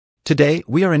Today,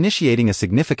 we are initiating a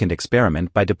significant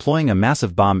experiment by deploying a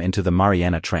massive bomb into the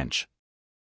Mariana Trench.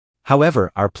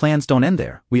 However, our plans don't end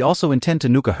there. We also intend to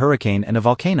nuke a hurricane and a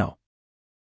volcano.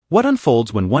 What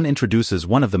unfolds when one introduces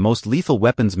one of the most lethal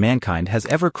weapons mankind has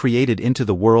ever created into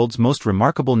the world's most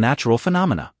remarkable natural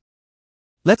phenomena?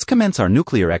 Let's commence our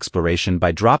nuclear exploration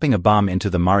by dropping a bomb into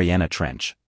the Mariana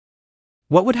Trench.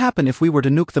 What would happen if we were to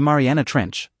nuke the Mariana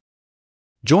Trench?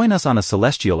 Join us on a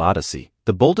celestial odyssey,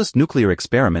 the boldest nuclear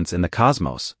experiments in the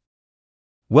cosmos.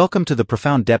 Welcome to the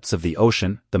profound depths of the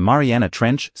ocean, the Mariana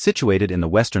Trench, situated in the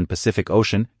western Pacific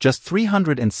Ocean, just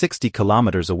 360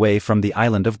 kilometers away from the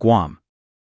island of Guam.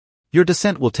 Your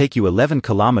descent will take you 11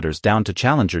 kilometers down to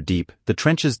Challenger Deep, the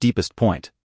trench's deepest point.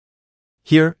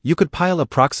 Here, you could pile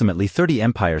approximately 30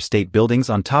 Empire State Buildings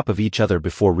on top of each other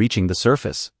before reaching the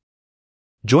surface.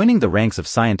 Joining the ranks of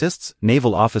scientists,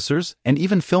 naval officers, and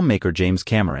even filmmaker James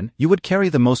Cameron, you would carry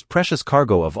the most precious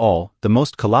cargo of all, the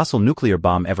most colossal nuclear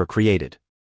bomb ever created.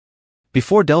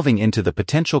 Before delving into the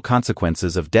potential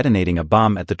consequences of detonating a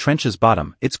bomb at the trench's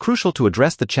bottom, it's crucial to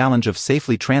address the challenge of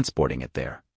safely transporting it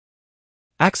there.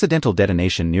 Accidental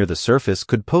detonation near the surface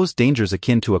could pose dangers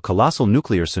akin to a colossal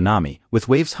nuclear tsunami, with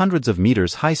waves hundreds of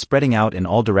meters high spreading out in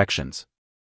all directions.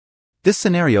 This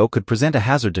scenario could present a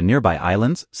hazard to nearby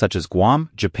islands, such as Guam,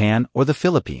 Japan, or the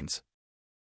Philippines.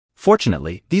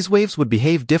 Fortunately, these waves would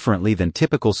behave differently than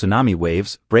typical tsunami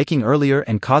waves, breaking earlier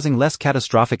and causing less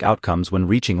catastrophic outcomes when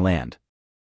reaching land.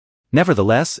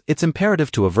 Nevertheless, it's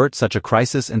imperative to avert such a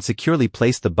crisis and securely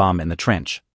place the bomb in the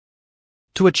trench.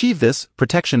 To achieve this,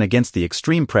 protection against the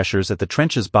extreme pressures at the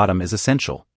trench's bottom is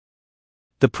essential.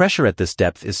 The pressure at this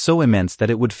depth is so immense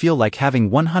that it would feel like having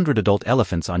 100 adult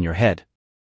elephants on your head.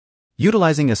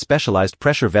 Utilizing a specialized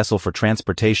pressure vessel for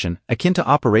transportation, akin to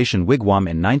Operation Wigwam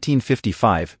in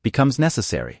 1955, becomes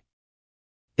necessary.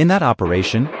 In that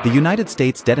operation, the United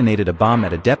States detonated a bomb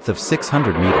at a depth of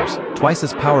 600 meters, twice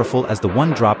as powerful as the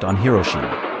one dropped on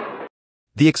Hiroshima.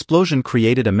 The explosion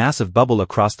created a massive bubble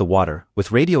across the water,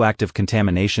 with radioactive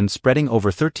contamination spreading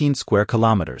over 13 square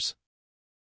kilometers.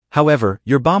 However,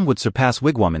 your bomb would surpass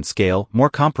Wigwam in scale, more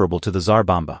comparable to the Tsar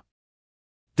Bomba.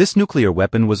 This nuclear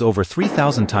weapon was over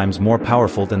 3,000 times more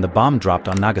powerful than the bomb dropped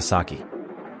on Nagasaki.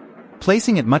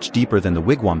 Placing it much deeper than the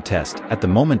Wigwam test, at the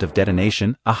moment of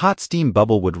detonation, a hot steam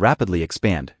bubble would rapidly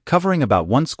expand, covering about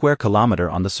 1 square kilometer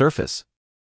on the surface.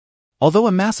 Although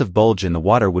a massive bulge in the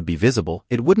water would be visible,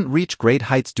 it wouldn't reach great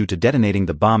heights due to detonating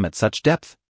the bomb at such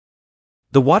depth.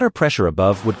 The water pressure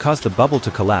above would cause the bubble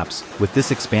to collapse, with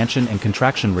this expansion and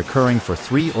contraction recurring for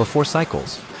 3 or 4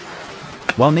 cycles.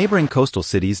 While neighboring coastal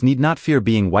cities need not fear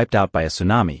being wiped out by a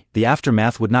tsunami, the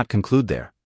aftermath would not conclude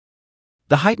there.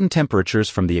 The heightened temperatures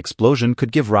from the explosion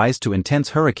could give rise to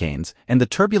intense hurricanes, and the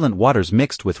turbulent waters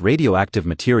mixed with radioactive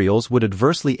materials would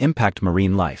adversely impact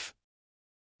marine life.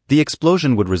 The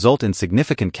explosion would result in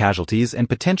significant casualties and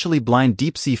potentially blind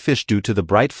deep-sea fish due to the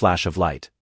bright flash of light.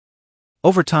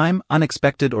 Over time,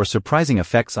 unexpected or surprising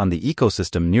effects on the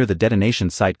ecosystem near the detonation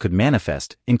site could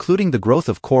manifest, including the growth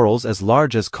of corals as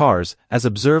large as cars, as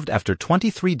observed after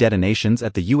 23 detonations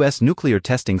at the U.S. nuclear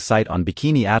testing site on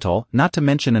Bikini Atoll, not to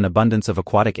mention an abundance of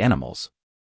aquatic animals.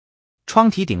 窗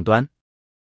体顶端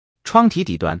窗体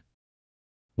底端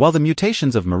While the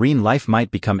mutations of marine life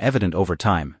might become evident over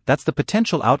time, that's the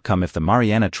potential outcome if the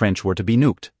Mariana Trench were to be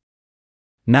nuked.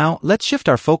 Now, let's shift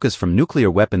our focus from nuclear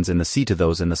weapons in the sea to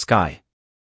those in the sky.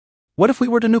 What if we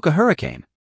were to nuke a hurricane?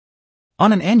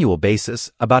 On an annual basis,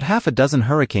 about half a dozen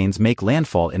hurricanes make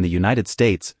landfall in the United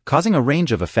States, causing a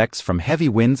range of effects from heavy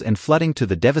winds and flooding to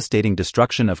the devastating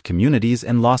destruction of communities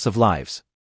and loss of lives.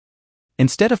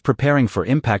 Instead of preparing for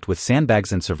impact with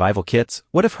sandbags and survival kits,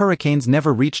 what if hurricanes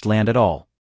never reached land at all?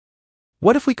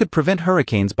 What if we could prevent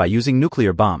hurricanes by using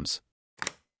nuclear bombs?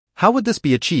 How would this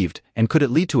be achieved, and could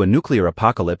it lead to a nuclear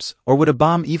apocalypse, or would a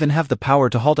bomb even have the power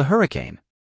to halt a hurricane?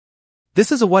 This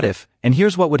is a what-if, and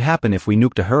here's what would happen if we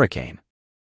nuked a hurricane.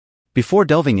 Before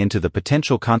delving into the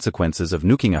potential consequences of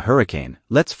nuking a hurricane,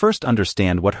 let's first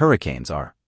understand what hurricanes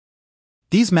are.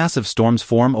 These massive storms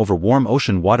form over warm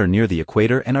ocean water near the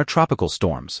equator and are tropical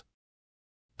storms.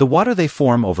 The water they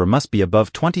form over must be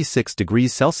above 26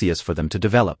 degrees Celsius for them to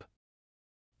develop.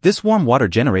 This warm water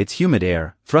generates humid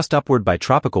air, thrust upward by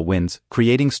tropical winds,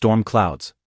 creating storm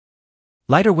clouds.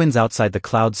 Lighter winds outside the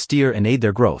clouds steer and aid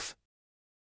their growth.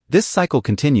 This cycle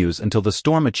continues until the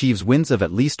storm achieves winds of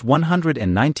at least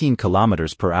 119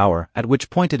 kilometers per hour, at which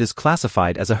point it is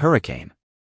classified as a hurricane.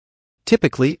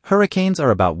 Typically, hurricanes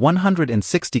are about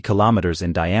 160 kilometers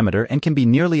in diameter and can be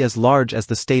nearly as large as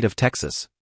the state of Texas.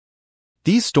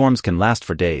 These storms can last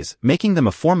for days, making them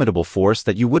a formidable force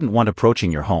that you wouldn't want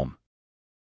approaching your home.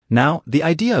 Now, the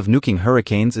idea of nuking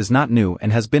hurricanes is not new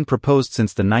and has been proposed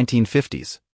since the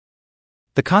 1950s.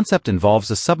 The concept involves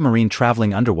a submarine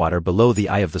traveling underwater below the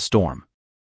eye of the storm.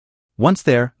 Once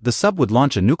there, the sub would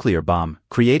launch a nuclear bomb,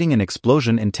 creating an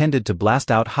explosion intended to blast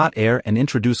out hot air and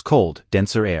introduce cold,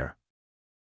 denser air.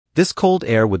 This cold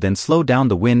air would then slow down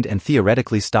the wind and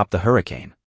theoretically stop the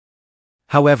hurricane.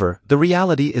 However, the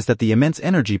reality is that the immense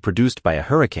energy produced by a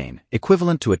hurricane,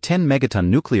 equivalent to a 10-megaton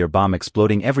nuclear bomb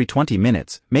exploding every 20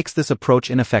 minutes, makes this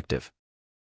approach ineffective.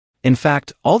 In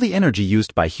fact, all the energy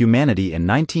used by humanity in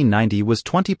 1990 was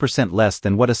 20% less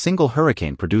than what a single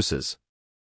hurricane produces.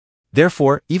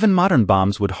 Therefore, even modern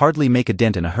bombs would hardly make a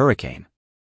dent in a hurricane.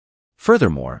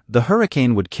 Furthermore, the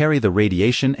hurricane would carry the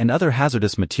radiation and other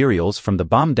hazardous materials from the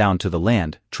bomb down to the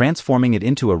land, transforming it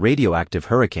into a radioactive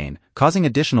hurricane, causing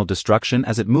additional destruction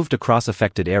as it moved across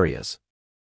affected areas.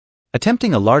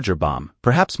 Attempting a larger bomb,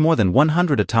 perhaps more than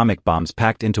 100 atomic bombs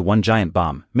packed into one giant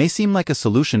bomb, may seem like a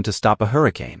solution to stop a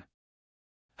hurricane.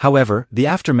 However, the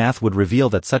aftermath would reveal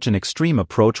that such an extreme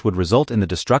approach would result in the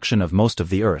destruction of most of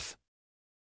the Earth.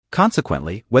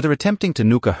 Consequently, whether attempting to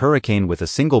nuke a hurricane with a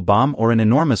single bomb or an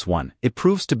enormous one, it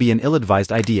proves to be an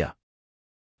ill-advised idea.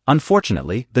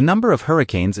 Unfortunately, the number of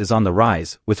hurricanes is on the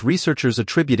rise, with researchers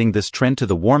attributing this trend to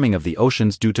the warming of the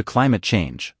oceans due to climate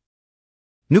change.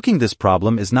 Nuking this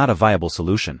problem is not a viable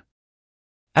solution.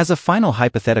 As a final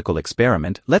hypothetical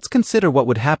experiment, let's consider what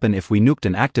would happen if we nuked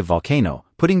an active volcano,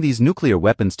 putting these nuclear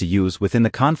weapons to use within the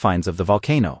confines of the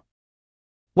volcano.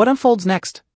 What unfolds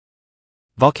next?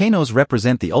 Volcanoes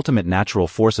represent the ultimate natural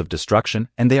force of destruction,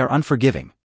 and they are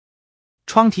unforgiving.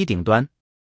 窗体顶端，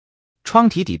窗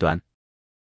体底端。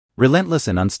 Relentless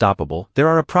and unstoppable, there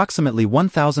are approximately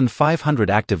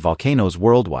 1,500 active volcanoes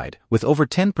worldwide, with over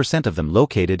 10% of them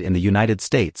located in the United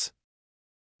States.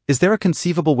 Is there a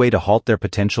conceivable way to halt their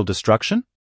potential destruction?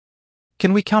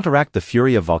 Can we counteract the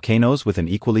fury of volcanoes with an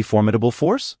equally formidable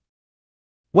force?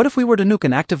 What if we were to nuke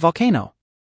an active volcano?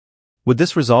 Would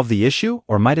this resolve the issue,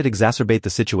 or might it exacerbate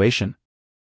the situation?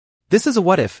 This is a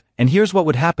what-if, and here's what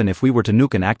would happen if we were to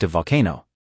nuke an active volcano.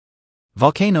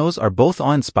 Volcanoes are both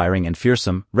awe-inspiring and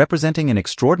fearsome, representing an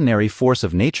extraordinary force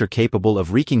of nature capable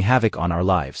of wreaking havoc on our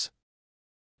lives.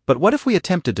 But what if we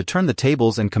attempted to turn the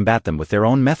tables and combat them with their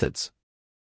own methods?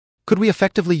 Could we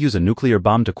effectively use a nuclear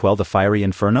bomb to quell the fiery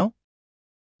inferno?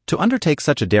 To undertake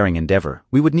such a daring endeavor,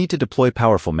 we would need to deploy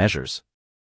powerful measures.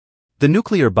 The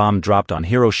nuclear bomb dropped on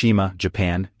Hiroshima,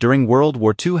 Japan, during World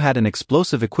War II had an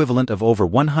explosive equivalent of over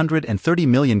 130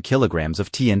 million kilograms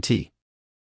of TNT.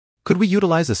 Could we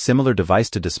utilize a similar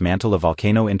device to dismantle a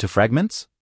volcano into fragments?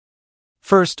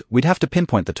 First, we'd have to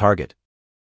pinpoint the target.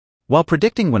 While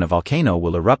predicting when a volcano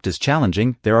will erupt is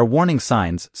challenging, there are warning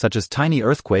signs such as tiny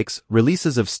earthquakes,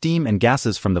 releases of steam and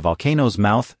gases from the volcano's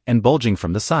mouth, and bulging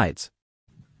from the sides.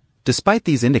 Despite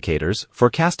these indicators,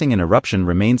 forecasting an eruption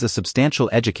remains a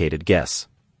substantial educated guess.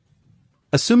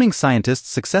 Assuming scientists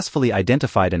successfully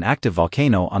identified an active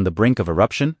volcano on the brink of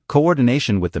eruption,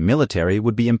 coordination with the military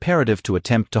would be imperative to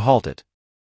attempt to halt it.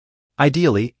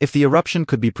 Ideally, if the eruption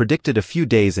could be predicted a few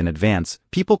days in advance,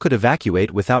 people could evacuate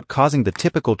without causing the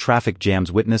typical traffic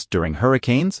jams witnessed during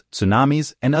hurricanes,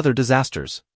 tsunamis, and other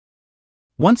disasters.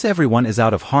 Once everyone is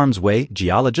out of harm's way,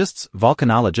 geologists,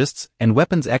 volcanologists, and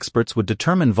weapons experts would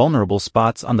determine vulnerable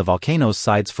spots on the volcano's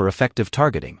sides for effective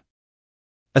targeting.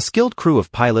 A skilled crew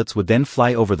of pilots would then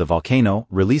fly over the volcano,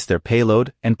 release their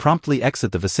payload, and promptly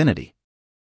exit the vicinity.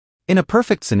 In a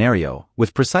perfect scenario,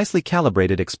 with precisely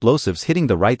calibrated explosives hitting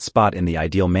the right spot in the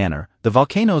ideal manner, the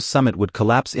volcano's summit would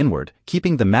collapse inward,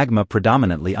 keeping the magma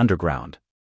predominantly underground.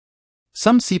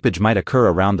 Some seepage might occur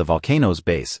around the volcano's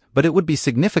base, but it would be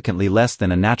significantly less than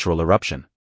a natural eruption.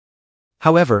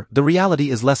 However, the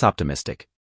reality is less optimistic.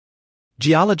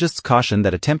 Geologists caution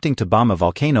that attempting to bomb a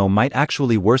volcano might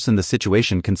actually worsen the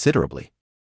situation considerably.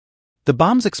 The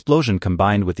bomb's explosion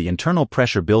combined with the internal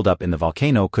pressure buildup in the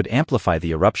volcano could amplify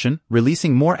the eruption,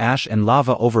 releasing more ash and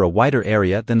lava over a wider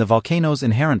area than the volcano's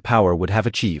inherent power would have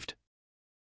achieved.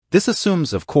 This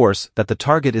assumes, of course, that the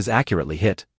target is accurately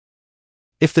hit.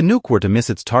 If the nuke were to miss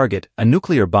its target, a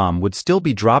nuclear bomb would still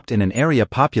be dropped in an area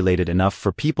populated enough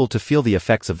for people to feel the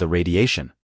effects of the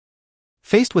radiation.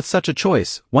 Faced with such a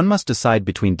choice, one must decide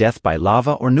between death by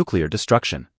lava or nuclear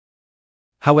destruction.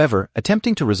 However,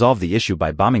 attempting to resolve the issue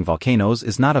by bombing volcanoes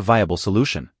is not a viable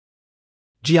solution.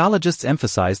 Geologists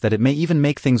emphasize that it may even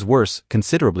make things worse,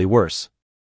 considerably worse.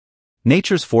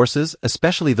 Nature's forces,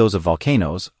 especially those of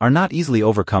volcanoes, are not easily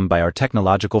overcome by our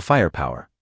technological firepower.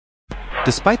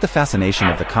 Despite the fascination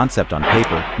of the concept on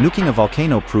paper, nuking a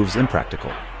volcano proves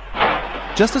impractical.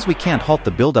 Just as we can't halt the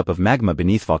buildup of magma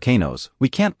beneath volcanoes, we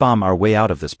can't bomb our way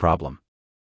out of this problem.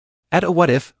 At a What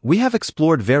If, we have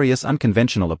explored various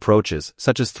unconventional approaches,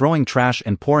 such as throwing trash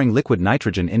and pouring liquid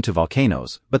nitrogen into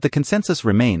volcanoes, but the consensus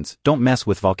remains, don't mess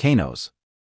with volcanoes.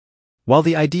 While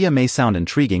the idea may sound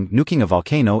intriguing, nuking a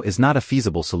volcano is not a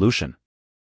feasible solution.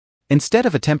 Instead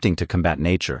of attempting to combat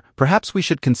nature, perhaps we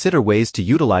should consider ways to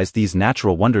utilize these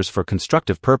natural wonders for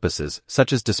constructive purposes,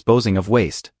 such as disposing of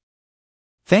waste.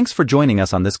 Thanks for joining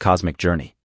us on this cosmic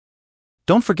journey.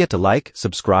 Don't forget to like,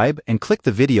 subscribe, and click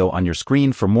the video on your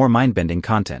screen for more mind-bending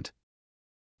content.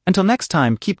 Until next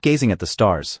time, keep gazing at the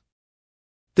stars.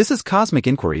 This is Cosmic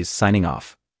Inquiries signing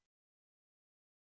off.